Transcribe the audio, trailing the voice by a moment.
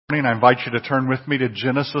I invite you to turn with me to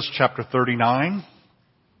Genesis chapter 39.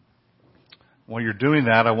 While you're doing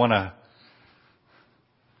that, I want to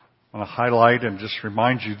highlight and just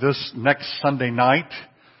remind you this next Sunday night,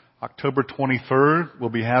 October 23rd, we'll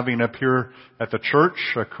be having up here at the church,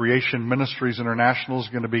 Creation Ministries International is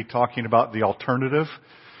going to be talking about the alternative,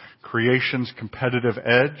 Creation's Competitive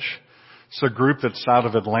Edge. It's a group that's out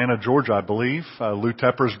of Atlanta, Georgia, I believe. Lou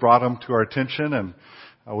Tepper's brought them to our attention, and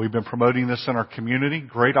we've been promoting this in our community.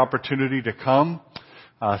 Great opportunity to come.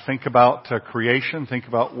 Think about creation. Think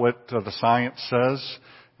about what the science says.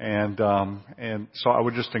 And so I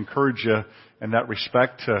would just encourage you in that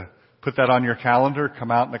respect to put that on your calendar.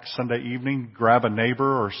 Come out next Sunday evening. Grab a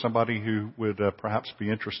neighbor or somebody who would perhaps be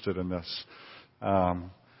interested in this.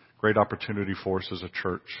 Great opportunity for us as a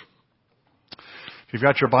church. If you've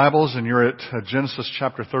got your Bibles and you're at Genesis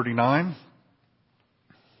chapter 39,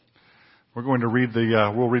 we're going to read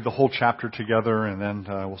we'll read the whole chapter together, and then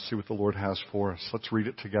we'll see what the Lord has for us. Let's read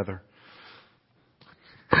it together.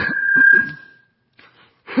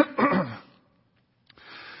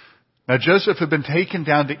 Now Joseph had been taken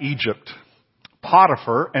down to Egypt.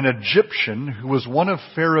 Potiphar, an Egyptian who was one of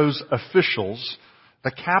Pharaoh's officials,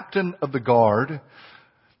 the captain of the guard,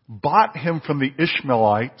 bought him from the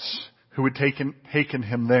Ishmaelites who had taken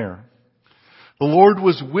him there. The Lord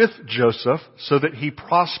was with Joseph so that he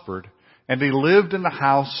prospered, and he lived in the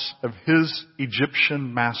house of his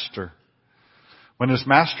Egyptian master. When his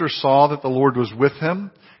master saw that the Lord was with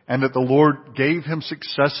him, and that the Lord gave him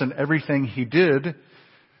success in everything he did,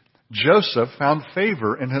 Joseph found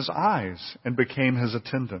favor in his eyes and became his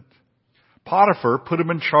attendant. Potiphar put him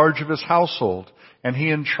in charge of his household, and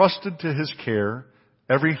he entrusted to his care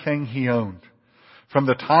everything he owned. From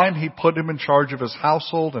the time he put him in charge of his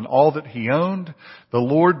household and all that he owned, the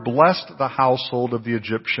Lord blessed the household of the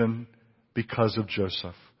Egyptian because of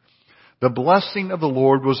Joseph. The blessing of the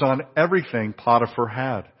Lord was on everything Potiphar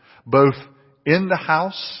had, both in the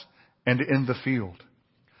house and in the field.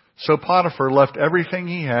 So Potiphar left everything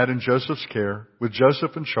he had in Joseph's care, with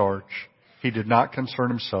Joseph in charge. He did not concern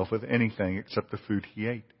himself with anything except the food he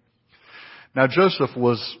ate. Now Joseph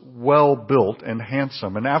was well built and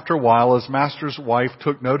handsome, and after a while his master's wife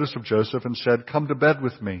took notice of Joseph and said, "Come to bed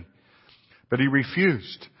with me." But he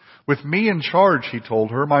refused. "With me in charge," he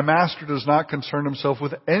told her, "my master does not concern himself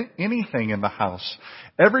with anything in the house.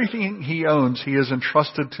 Everything he owns he has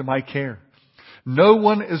entrusted to my care. No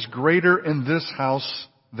one is greater in this house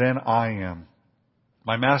than I am.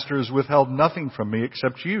 My master has withheld nothing from me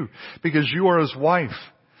except you, because you are his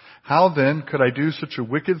wife. How then could I do such a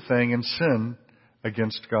wicked thing and sin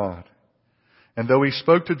against God?" And though she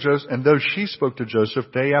spoke to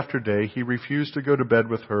Joseph day after day, he refused to go to bed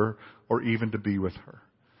with her or even to be with her.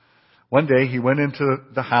 One day he went into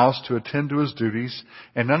the house to attend to his duties,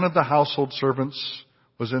 and none of the household servants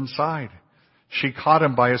was inside. She caught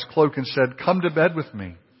him by his cloak and said, "Come to bed with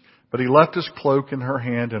me." But he left his cloak in her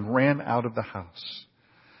hand and ran out of the house.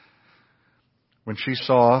 When she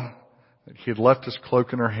saw that he had left his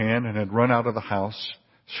cloak in her hand and had run out of the house,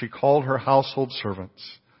 she called her household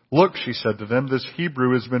servants. "Look," she said to them, "this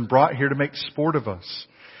Hebrew has been brought here to make sport of us.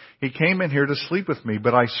 He came in here to sleep with me,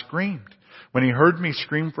 but I screamed. When he heard me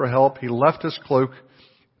scream for help, he left his cloak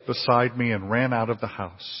beside me and ran out of the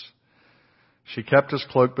house." She kept his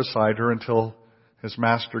cloak beside her until his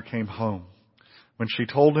master came home. When she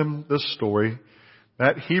told him this story,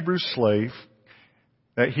 that Hebrew slave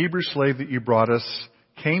that you brought us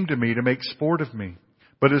came to me to make sport of me.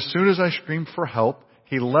 But as soon as I screamed for help,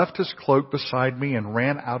 he left his cloak beside me and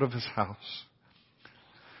ran out of his house.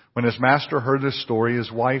 When his master heard this story,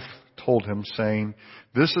 his wife told him, saying,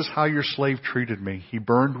 "This is how your slave treated me." He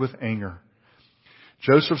burned with anger.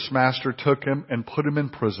 Joseph's master took him and put him in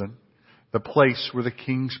prison, the place where the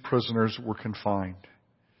king's prisoners were confined.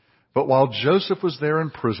 But while Joseph was there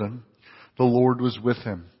in prison, the Lord was with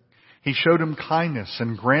him. He showed him kindness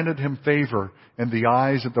and granted him favor in the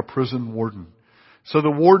eyes of the prison warden. So the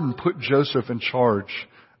warden put Joseph in charge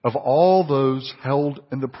of all those held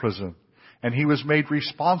in the prison, and he was made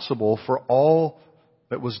responsible for all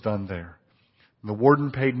that was done there. And the warden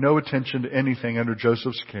paid no attention to anything under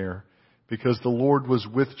Joseph's care, because the Lord was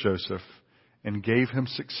with Joseph and gave him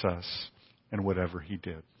success in whatever he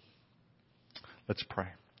did. Let's pray.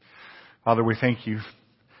 Father, we thank you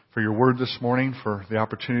for your word this morning, for the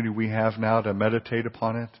opportunity we have now to meditate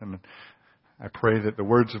upon it. And I pray that the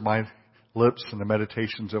words of my lips and the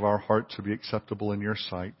meditations of our hearts will be acceptable in your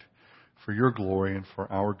sight, for your glory and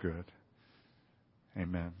for our good.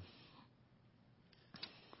 Amen.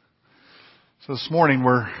 So this morning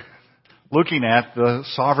we're looking at the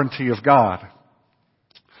sovereignty of God.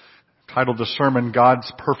 titled the sermon,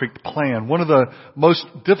 God's Perfect Plan. One of the most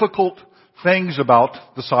difficult things about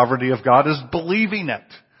the sovereignty of God is believing it.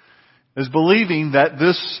 Is believing that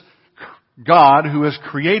this God who has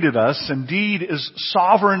created us indeed is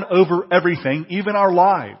sovereign over everything, even our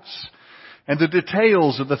lives, and the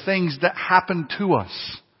details of the things that happen to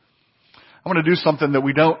us. I want to do something that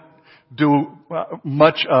we don't do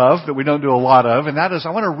much of, that we don't do a lot of, and that is I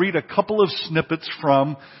want to read a couple of snippets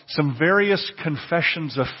from some various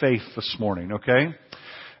confessions of faith this morning, okay?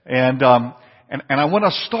 And I want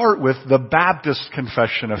to start with the Baptist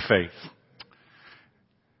Confession of Faith.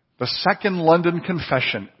 The Second London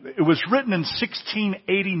Confession. It was written in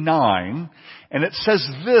 1689, and it says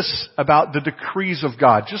this about the decrees of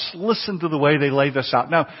God. Just listen to the way they lay this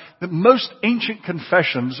out. Now, the most ancient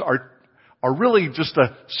confessions are really just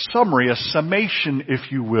a summary, a summation,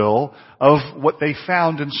 if you will, of what they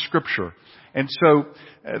found in Scripture. And so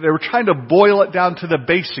they were trying to boil it down to the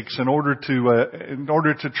basics in order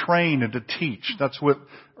to train and to teach. That's what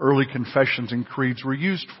early confessions and creeds were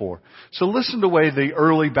used for. So listen to the way the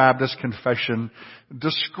early Baptist confession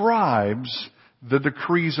describes the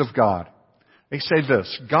decrees of God. They say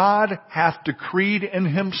this: God hath decreed in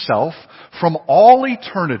himself from all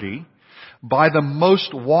eternity, by the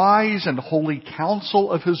most wise and holy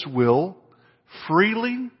counsel of his will,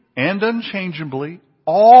 freely and unchangeably,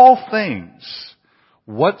 all things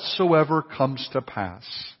whatsoever comes to pass.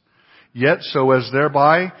 Yet so as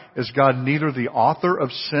thereby is God neither the author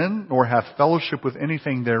of sin, nor hath fellowship with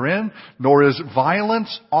anything therein, nor is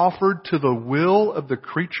violence offered to the will of the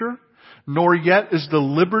creature, nor yet is the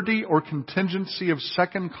liberty or contingency of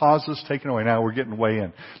second causes taken away. Now we're getting way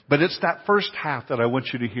in. But it's that first half that I want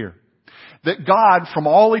you to hear. That God from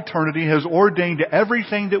all eternity has ordained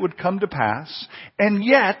everything that would come to pass, and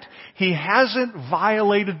yet He hasn't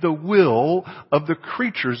violated the will of the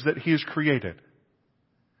creatures that He has created.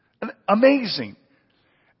 Amazing.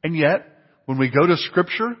 And yet, when we go to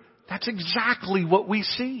Scripture, that's exactly what we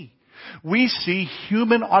see. We see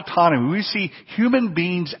human autonomy. We see human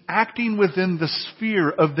beings acting within the sphere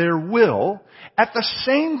of their will. At the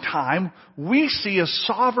same time, we see a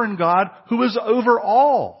sovereign God who is over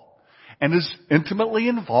all and is intimately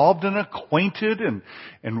involved and acquainted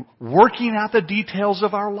and working out the details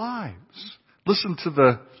of our lives. Listen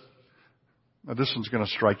to now this one's going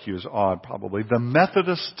to strike you as odd probably. The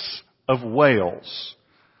Methodists of Wales,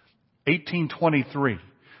 1823.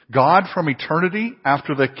 God from eternity,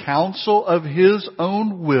 after the counsel of His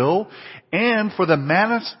own will, and for the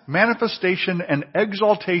manifestation and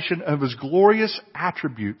exaltation of His glorious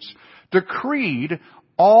attributes, decreed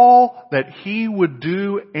all that He would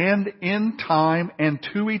do, and in time and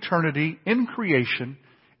to eternity in creation,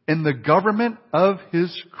 in the government of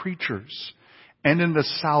His creatures, and in the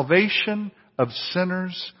salvation of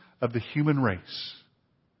sinners of the human race.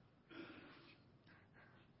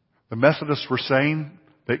 The Methodists were saying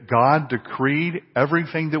that God decreed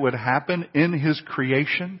everything that would happen in His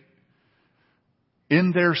creation,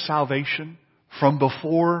 in their salvation, from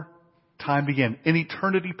before time began, in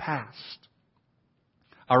eternity past.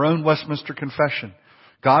 Our own Westminster Confession.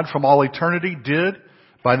 God from all eternity did,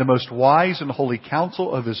 by the most wise and holy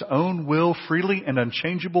counsel of His own will, freely and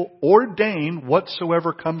unchangeable, ordain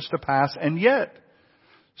whatsoever comes to pass, and yet,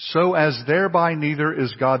 so as thereby neither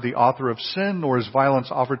is God the author of sin, nor is violence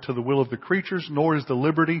offered to the will of the creatures, nor is the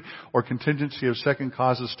liberty or contingency of second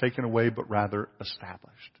causes taken away, but rather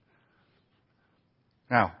established.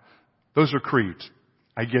 Now, those are creeds.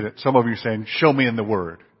 I get it. Some of you are saying, show me in the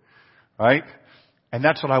Word. Right? And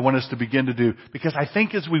that's what I want us to begin to do. Because I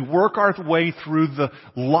think as we work our way through the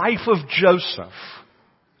life of Joseph,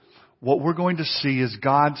 what we're going to see is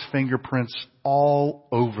God's fingerprints all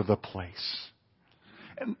over the place.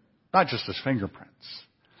 And not just His fingerprints.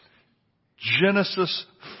 Genesis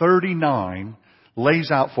 39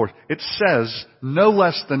 lays out for us. It says no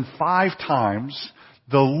less than 5 times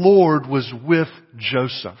the Lord was with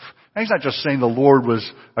Joseph. Now, He's not just saying the Lord was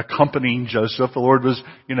accompanying Joseph. The Lord was,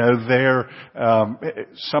 there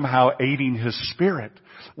somehow aiding his spirit.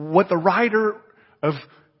 What the writer of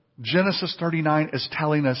Genesis 39 is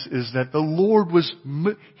telling us is that the Lord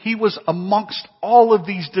He was amongst all of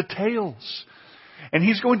these details. And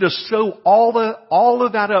He's going to sew all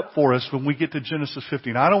of that up for us when we get to Genesis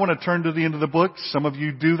 15. I don't want to turn to the end of the book. Some of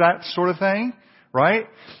you do that sort of thing, right?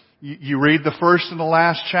 You read the first and the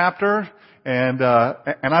last chapter. And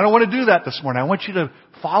I don't want to do that this morning. I want you to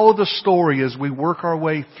follow the story as we work our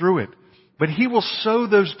way through it. But He will sew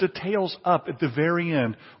those details up at the very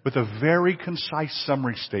end with a very concise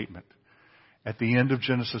summary statement at the end of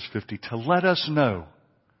Genesis 50 to let us know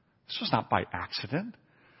this was not by accident.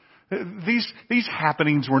 These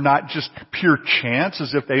happenings were not just pure chance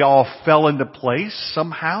as if they all fell into place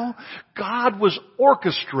somehow. God was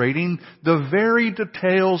orchestrating the very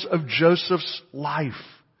details of Joseph's life.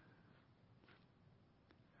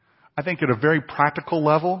 I think at a very practical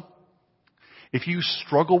level, if you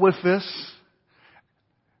struggle with this,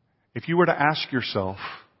 if you were to ask yourself,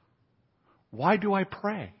 why do I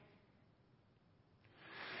pray?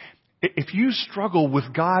 If you struggle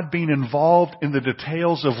with God being involved in the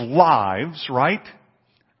details of lives, right?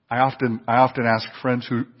 I often ask friends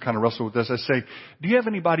who kind of wrestle with this, I say, do you have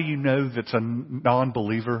anybody you know that's a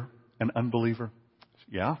non-believer, an unbeliever?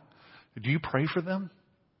 Yeah. Do you pray for them?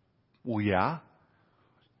 Well, yeah.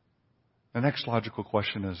 The next logical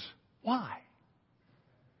question is, why?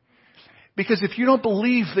 Because if you don't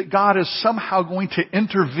believe that God is somehow going to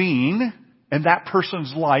intervene in that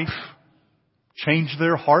person's life, change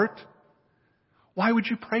their heart, why would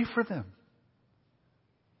you pray for them?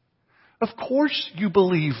 Of course you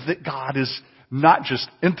believe that God is not just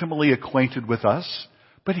intimately acquainted with us,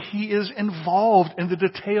 but He is involved in the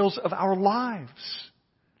details of our lives.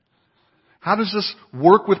 How does this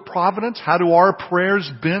work with providence? How do our prayers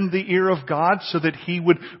bend the ear of God so that He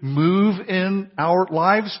would move in our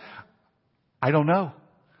lives? I don't know.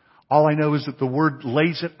 All I know is that the Word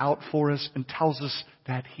lays it out for us and tells us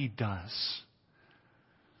that He does.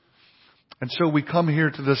 And so we come here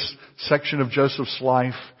to this section of Joseph's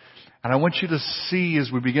life, and I want you to see as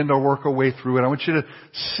we begin to work our way through it, I want you to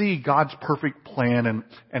see God's perfect plan, and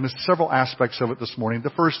there's several aspects of it this morning. The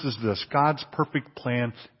first is this: God's perfect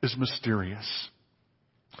plan is mysterious.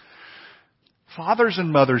 Fathers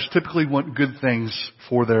and mothers typically want good things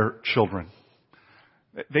for their children.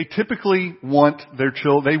 They typically want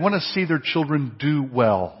they want to see their children do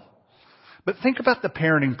well. But think about the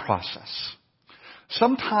parenting process.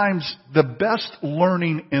 Sometimes the best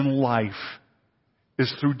learning in life is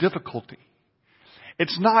through difficulty.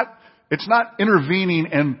 It's not intervening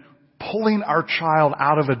and pulling our child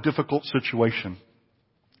out of a difficult situation.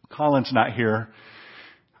 Colin's not here.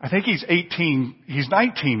 I think he's 18. He's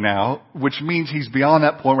 19 now, which means he's beyond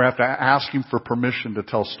that point where I have to ask him for permission to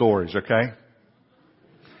tell stories, okay?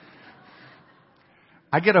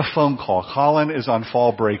 I get a phone call. Colin is on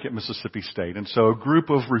fall break at Mississippi State. And so a group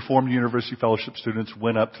of Reformed University Fellowship students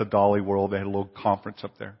went up to Dolly World. They had a little conference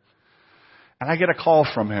up there. And I get a call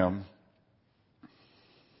from him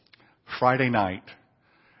Friday night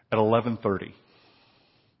at 11:30.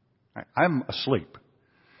 I'm asleep.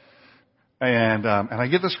 And I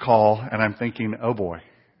get this call and I'm thinking, oh boy.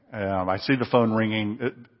 I see the phone ringing,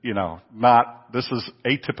 this is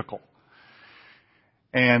atypical.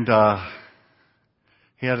 And,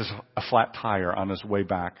 he had a flat tire on his way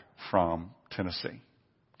back from Tennessee.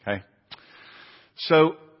 Okay?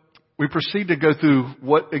 So we proceed to go through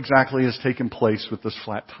what exactly has taken place with this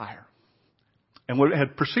flat tire. And what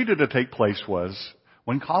had proceeded to take place was,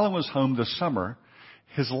 when Colin was home this summer,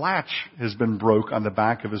 his latch has been broke on the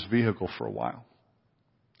back of his vehicle for a while.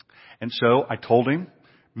 And so I told him,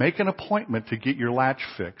 make an appointment to get your latch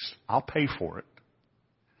fixed. I'll pay for it.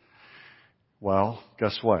 Well,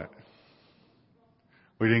 guess what?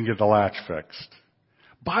 We didn't get the latch fixed.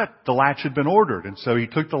 But the latch had been ordered. And so he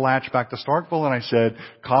took the latch back to Starkville and I said,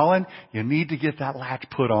 Colin, you need to get that latch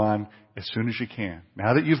put on as soon as you can.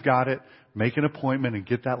 Now that you've got it, make an appointment and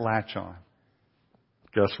get that latch on.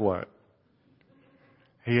 Guess what?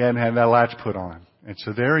 He hadn't had that latch put on. And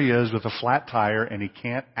so there he is with a flat tire and he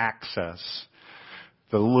can't access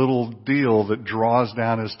the little deal that draws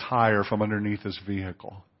down his tire from underneath his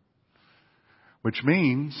vehicle. Which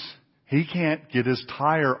means he can't get his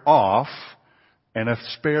tire off and a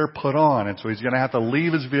spare put on. And so he's going to have to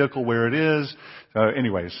leave his vehicle where it is.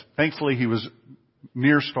 Anyways, thankfully he was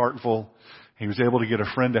near Starkville. He was able to get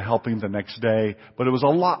a friend to help him the next day. But it was a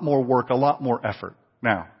lot more work, a lot more effort.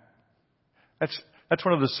 Now, that's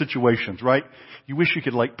one of the situations, right? You wish you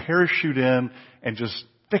could parachute in and just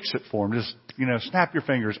fix it for him. Just, snap your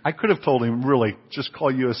fingers. I could have told him, really, just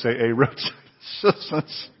call USAA Roadside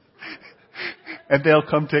Assistance. And they'll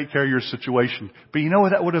come take care of your situation. But you know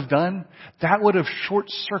what that would have done? That would have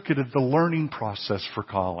short-circuited the learning process for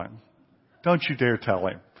Colin. Don't you dare tell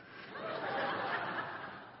him.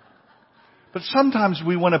 But sometimes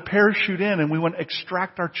we want to parachute in and we want to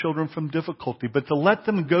extract our children from difficulty. But to let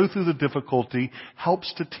them go through the difficulty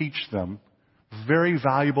helps to teach them very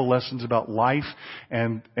valuable lessons about life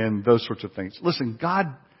and those sorts of things. Listen,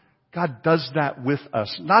 God does that with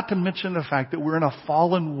us. Not to mention the fact that we're in a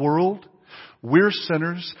fallen world. We're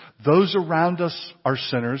sinners. Those around us are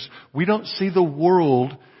sinners. We don't see the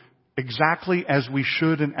world exactly as we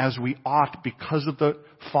should and as we ought because of the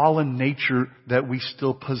fallen nature that we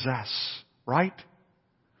still possess. Right?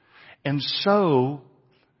 And so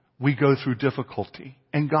we go through difficulty,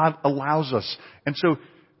 and God allows us. And so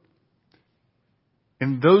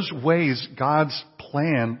in those ways, God's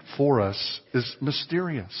plan for us is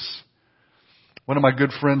mysterious. One of my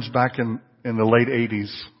good friends back in the late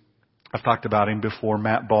 80s, I've talked about him before,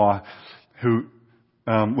 Matt Baugh, who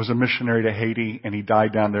was a missionary to Haiti, and he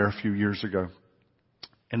died down there a few years ago.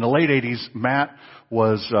 In the late 80s,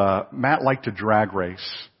 Matt liked to drag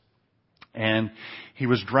race. And he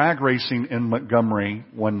was drag racing in Montgomery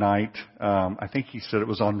one night. I think he said it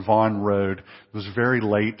was on Vaughan Road. It was very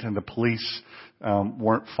late, and the police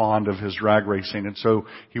weren't fond of his drag racing. And so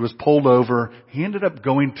he was pulled over. He ended up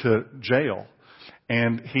going to jail.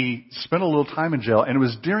 And he spent a little time in jail. And it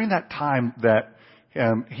was during that time that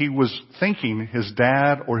he was thinking his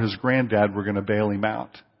dad or his granddad were going to bail him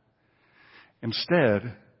out.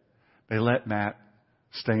 Instead, they let Matt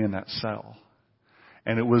stay in that cell.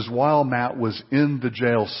 And it was while Matt was in the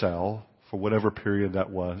jail cell, for whatever period that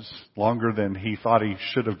was, longer than he thought he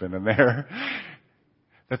should have been in there,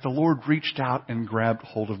 that the Lord reached out and grabbed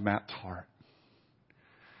hold of Matt's heart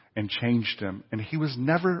and changed him. And he was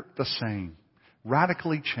never the same,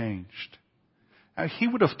 radically changed. Now, he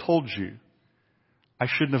would have told you, I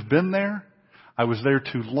shouldn't have been there. I was there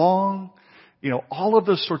too long. All of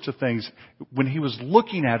those sorts of things. When he was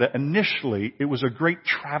looking at it initially, it was a great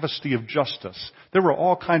travesty of justice. There were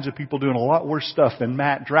all kinds of people doing a lot worse stuff than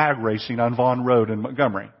Matt drag racing on Vaughan Road in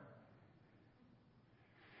Montgomery.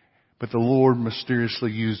 But the Lord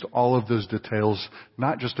mysteriously used all of those details,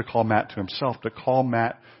 not just to call Matt to himself, to call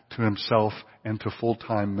Matt to himself and to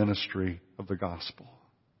full-time ministry of the gospel.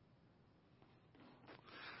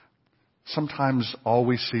 Sometimes all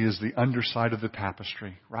we see is the underside of the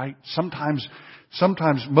tapestry, right? Sometimes,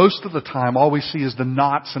 most of the time, all we see is the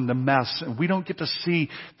knots and the mess, and we don't get to see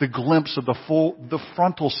the glimpse of the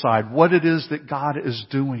frontal side, what it is that God is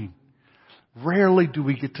doing. Rarely do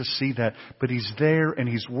we get to see that, but He's there and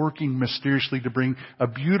He's working mysteriously to bring a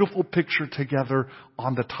beautiful picture together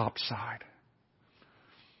on the top side.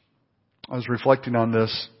 I was reflecting on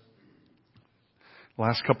this the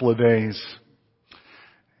last couple of days.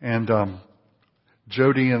 And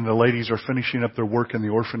Jody and the ladies are finishing up their work in the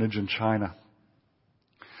orphanage in China.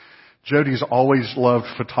 Jody's always loved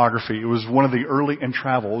photography. It was one of the early, and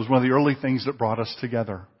travel. It was one of the early things that brought us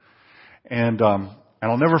together. And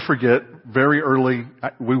I'll never forget, very early,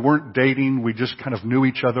 we weren't dating. We just kind of knew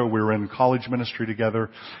each other. We were in college ministry together.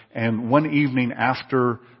 And one evening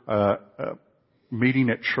after meeting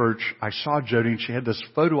at church, I saw Jody, and she had this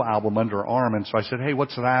photo album under her arm. And so I said, hey,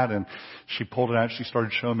 what's that? And she pulled it out. She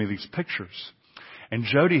started showing me these pictures. And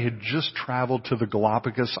Jody had just traveled to the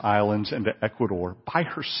Galapagos Islands and to Ecuador by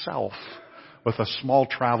herself with a small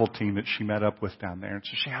travel team that she met up with down there. And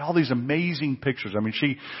so she had all these amazing pictures. I mean,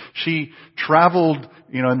 she traveled,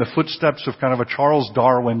 in the footsteps of kind of a Charles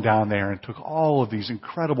Darwin down there and took all of these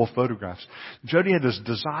incredible photographs. Jody had this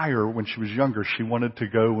desire when she was younger. She wanted to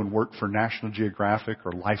go and work for National Geographic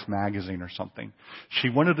or Life magazine or something. She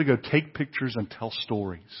wanted to go take pictures and tell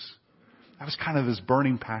stories. That was kind of this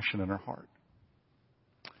burning passion in her heart.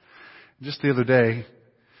 Just the other day,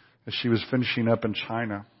 as she was finishing up in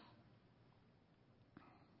China,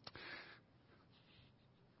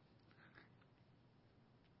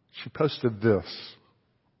 she posted this.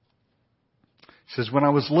 She says, when I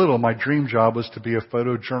was little, my dream job was to be a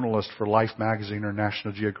photojournalist for Life magazine or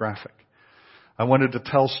National Geographic. I wanted to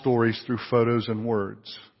tell stories through photos and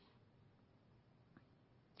words.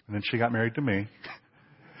 And then she got married to me.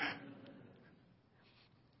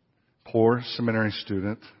 Poor seminary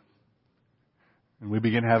student. And we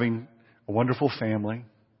began having a wonderful family.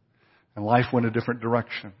 And life went a different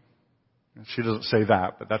direction. And she doesn't say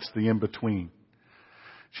that, but that's the in-between.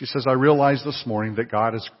 She says, I realized this morning that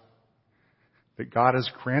God has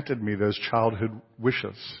granted me those childhood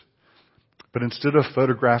wishes. But instead of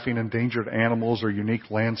photographing endangered animals or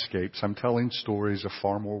unique landscapes, I'm telling stories of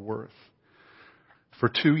far more worth. For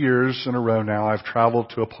 2 years in a row now, I've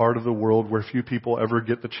traveled to a part of the world where few people ever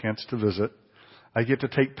get the chance to visit. I get to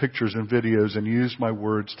take pictures and videos and use my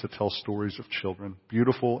words to tell stories of children,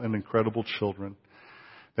 beautiful and incredible children,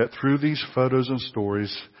 that through these photos and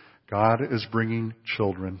stories, God is bringing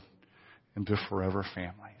children into forever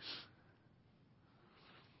families.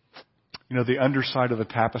 The underside of the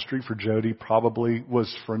tapestry for Jody probably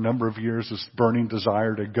was for a number of years this burning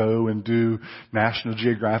desire to go and do National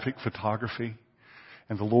Geographic photography.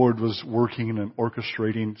 And the Lord was working and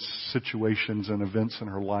orchestrating situations and events in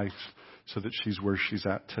her life so that she's where she's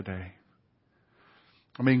at today.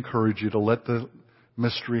 Let me encourage you to let the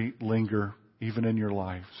mystery linger even in your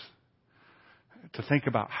lives. To think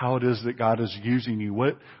about how it is that God is using you.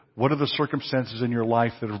 What are the circumstances in your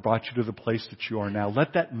life that have brought you to the place that you are now?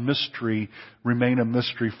 Let that mystery remain a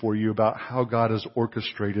mystery for you about how God has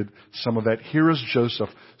orchestrated some of that. Here is Joseph,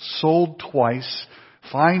 sold twice,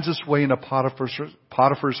 finds his way into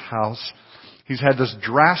Potiphar's house. He's had this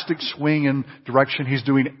drastic swing in direction. He's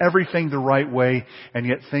doing everything the right way, and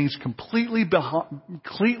yet things completely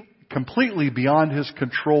beyond his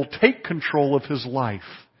control take control of his life.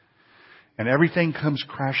 And everything comes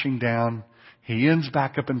crashing down. He ends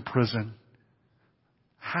back up in prison.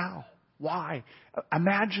 How? Why?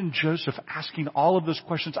 Imagine Joseph asking all of those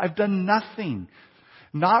questions. I've done nothing.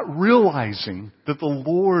 Not realizing that the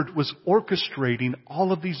Lord was orchestrating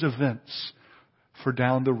all of these events for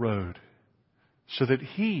down the road so that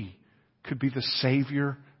he could be the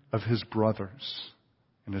Savior of his brothers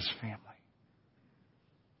and his family.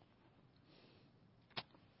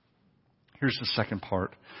 Here's the second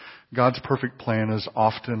part. God's perfect plan is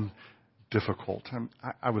often difficult. And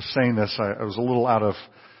I was saying this, I was a little out of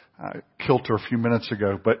kilter a few minutes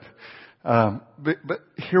ago, but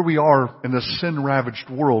here we are in this sin-ravaged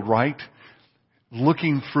world, right?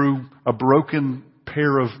 Looking through a broken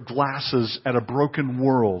pair of glasses at a broken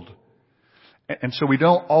world. And so we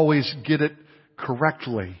don't always get it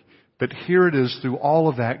correctly. But here it is, through all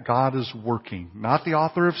of that, God is working. Not the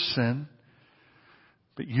author of sin,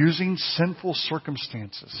 but using sinful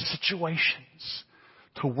circumstances, situations,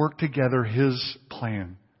 to work together His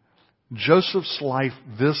plan. Joseph's life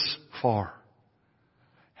this far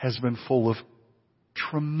has been full of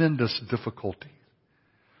tremendous difficulty.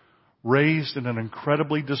 Raised in an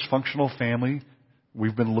incredibly dysfunctional family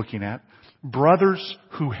we've been looking at. Brothers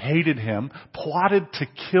who hated him, plotted to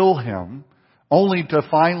kill him, only to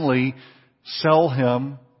finally sell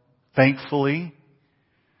him, thankfully,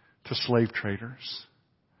 to slave traders.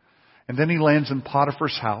 And then he lands in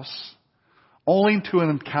Potiphar's house, only to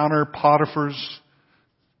encounter Potiphar's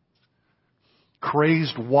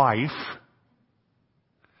crazed wife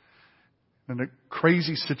in a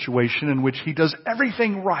crazy situation in which he does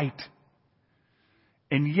everything right.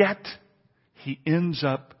 And yet, he ends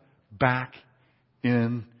up back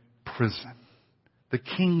in prison. The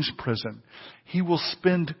king's prison. He will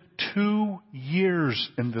spend 2 years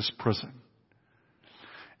in this prison.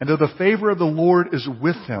 And though the favor of the Lord is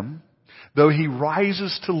with him, though he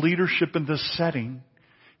rises to leadership in this setting,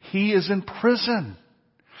 he is in prison.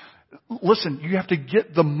 Listen, you have to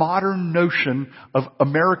get the modern notion of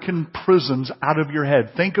American prisons out of your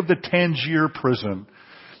head. Think of the Tangier prison.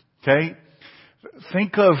 Okay?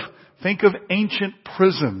 Think of ancient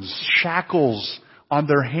prisons, shackles on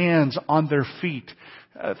their hands, on their feet.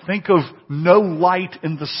 Think of no light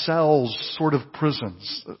in the cells sort of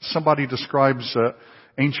prisons. Somebody describes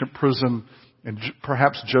ancient prison and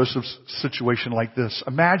perhaps Joseph's situation like this.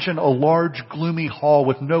 Imagine a large gloomy hall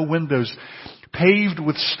with no windows, paved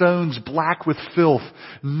with stones black with filth,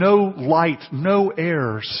 no light, no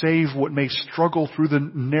air, save what may struggle through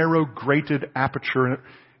the narrow grated aperture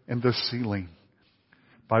in the ceiling,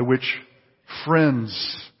 by which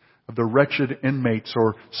friends of the wretched inmates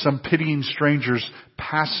or some pitying strangers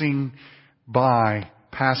passing by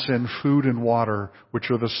pass in food and water,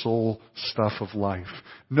 which are the sole stuff of life.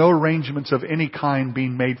 No arrangements of any kind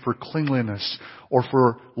being made for cleanliness or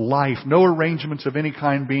for life. No arrangements of any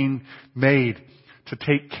kind being made to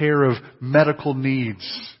take care of medical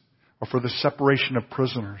needs or for the separation of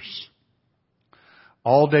prisoners.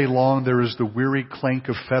 All day long there is the weary clank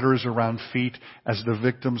of fetters around feet as the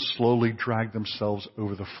victims slowly drag themselves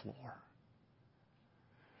over the floor.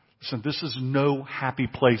 Listen, this is no happy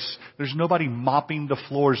place. There's nobody mopping the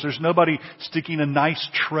floors. There's nobody sticking a nice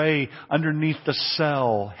tray underneath the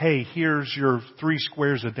cell. Hey, here's your 3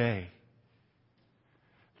 squares a day.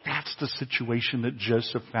 That's the situation that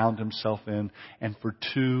Joseph found himself in, and for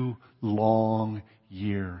 2 long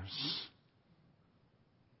years.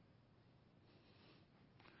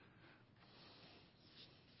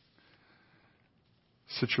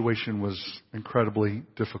 Situation was incredibly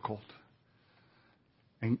difficult.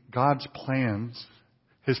 And God's plans,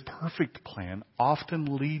 His perfect plan,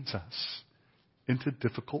 often leads us into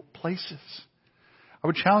difficult places. I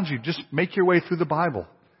would challenge you, just make your way through the Bible.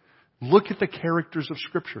 Look at the characters of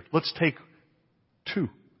Scripture. Let's take 2.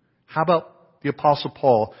 How about the Apostle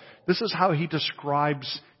Paul? This is how he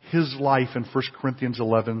describes his life in 1 Corinthians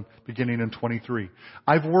 11, beginning in 23.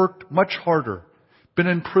 I've worked much harder, been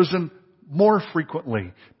in prison more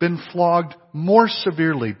frequently, been flogged more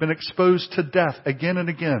severely, been exposed to death again and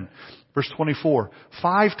again. Verse 24,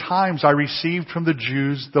 5 times I received from the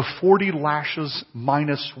Jews the 40 lashes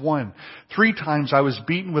minus 1. 3 times I was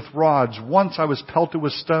beaten with rods. Once I was pelted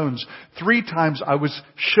with stones. 3 times I was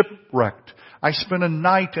shipwrecked. I spent a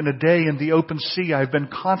night and a day in the open sea. I've been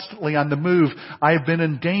constantly on the move. I have been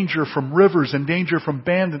in danger from rivers, in danger from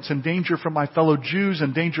bandits, in danger from my fellow Jews,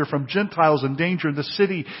 in danger from Gentiles, in danger in the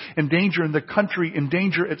city, in danger in the country, in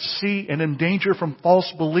danger at sea, and in danger from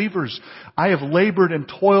false believers. I have labored and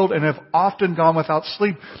toiled and have often gone without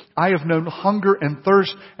sleep. I have known hunger and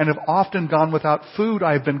thirst and have often gone without food.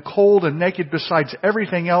 I have been cold and naked. Besides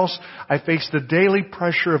everything else, I face the daily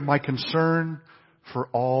pressure of my concern for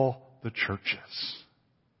all the churches.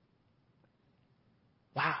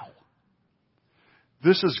 Wow.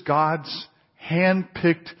 This is God's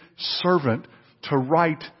hand-picked servant to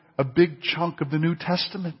write a big chunk of the New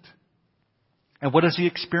Testament. And what does he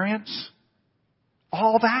experience?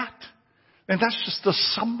 All that. And that's just the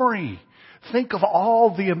summary. Think of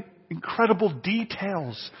all the incredible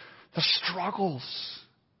details, the struggles.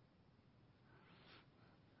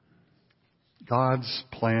 God's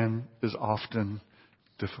plan is often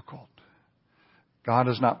difficult. God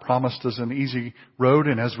has not promised us an easy road,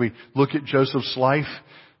 and as we look at Joseph's life,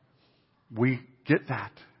 we get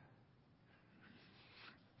that.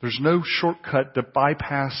 There's no shortcut to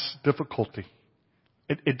bypass difficulty.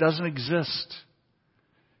 It doesn't exist.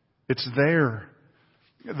 It's there.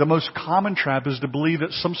 The most common trap is to believe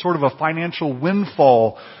that some sort of a financial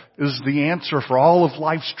windfall is the answer for all of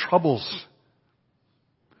life's troubles.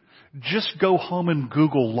 Just go home and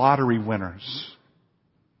Google lottery winners,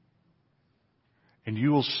 and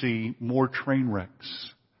you will see more train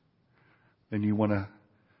wrecks than you want to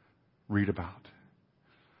read about.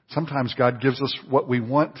 Sometimes God gives us what we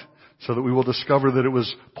want so that we will discover that it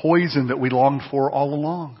was poison that we longed for all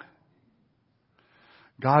along.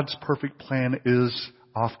 God's perfect plan is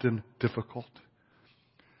often difficult.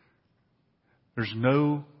 There's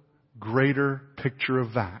no greater picture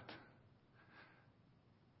of that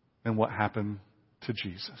than what happened to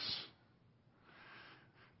Jesus.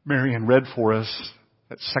 Marian read for us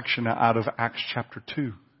that section out of Acts chapter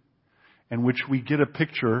 2, in which we get a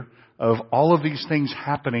picture of all of these things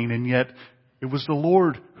happening, and yet it was the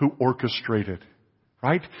Lord who orchestrated,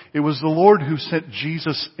 right? It was the Lord who sent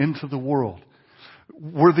Jesus into the world.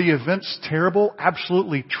 Were the events terrible?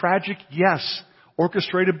 Absolutely. Tragic? Yes.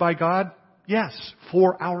 Orchestrated by God? Yes.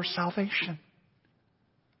 For our salvation.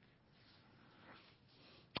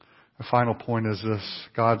 The final point is this: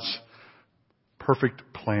 God's perfect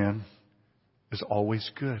plan is always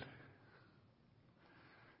good.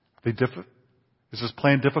 Is His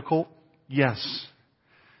plan difficult? Yes.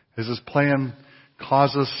 Does His plan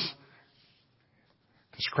cause us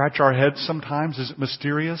to scratch our heads sometimes? Is it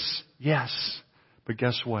mysterious? Yes. But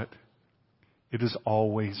guess what? It is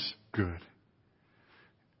always good.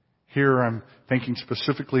 Here I'm thinking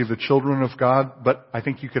specifically of the children of God, but I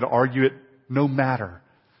think you could argue it no matter.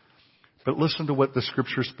 But listen to what the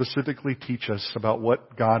Scriptures specifically teach us about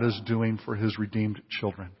what God is doing for His redeemed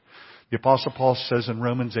children. The Apostle Paul says in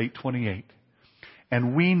Romans 8:28,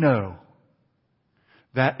 "And we know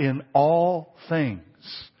that in all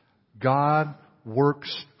things God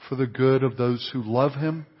works for the good of those who love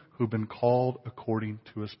Him, who've been called according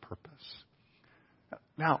to His purpose."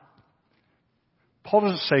 Now, Paul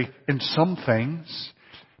doesn't say in some things.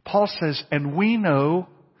 Paul says, and we know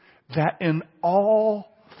that in all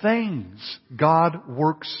things God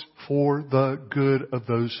works for the good of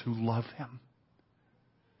those who love Him.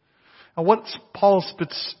 Now what Paul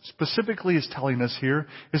specifically is telling us here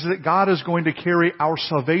is that God is going to carry our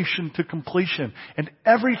salvation to completion, and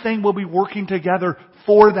everything will be working together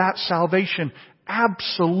for that salvation.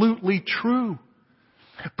 Absolutely true.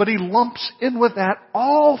 But He lumps in with that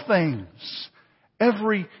all things,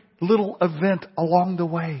 every little event along the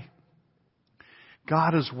way.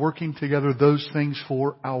 God is working together those things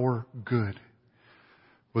for our good.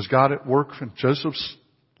 Was God at work in Joseph's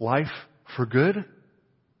life for good?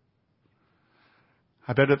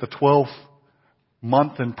 I bet at the 12th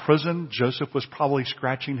month in prison, Joseph was probably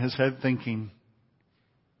scratching his head thinking,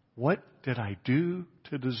 what did I do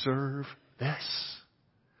to deserve this?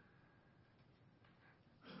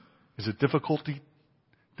 Is it difficult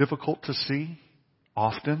to see?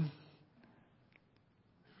 Often.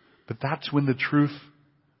 But that's when the truth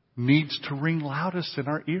needs to ring loudest in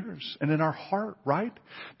our ears and in our heart, right?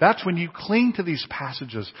 That's when you cling to these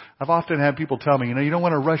passages. I've often had people tell me, you don't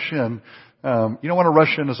want to rush in. You don't want to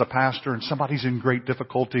rush in as a pastor and somebody's in great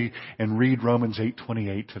difficulty and read Romans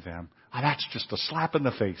 8:28 to them. That's just a slap in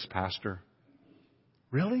the face, Pastor.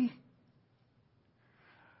 Really?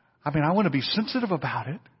 I want to be sensitive about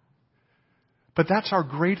it. But that's our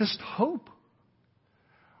greatest hope.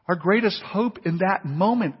 Our greatest hope in that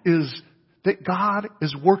moment is that God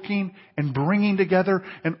is working and bringing together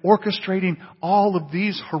and orchestrating all of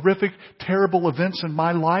these horrific, terrible events in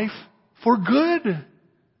my life for good.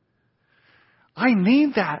 I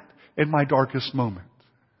need that in my darkest moment.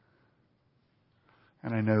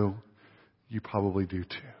 And I know you probably do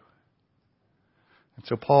too. And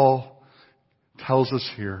so Paul tells us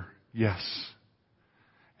here, yes,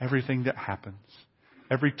 everything that happens,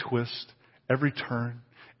 every twist, every turn,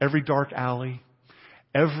 every dark alley,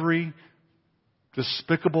 every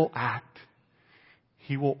despicable act,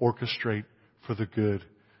 He will orchestrate for the good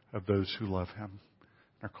of those who love Him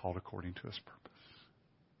and are called according to His purpose.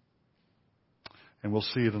 And we'll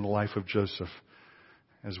see it in the life of Joseph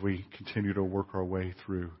as we continue to work our way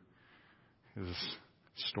through his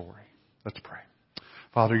story. Let's pray.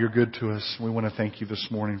 Father, you're good to us. We want to thank you this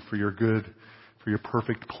morning for your good, for your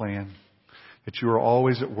perfect plan, that you are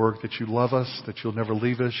always at work, that you love us, that you'll never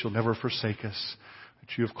leave us, you'll never forsake us,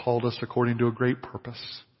 that you have called us according to a great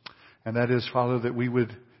purpose. And that is, Father, that we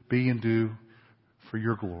would be and do for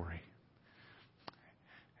your glory.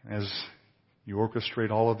 As you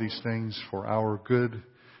orchestrate all of these things for our good,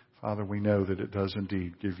 Father, we know that it does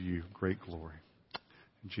indeed give you great glory.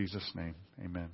 In Jesus' name, amen.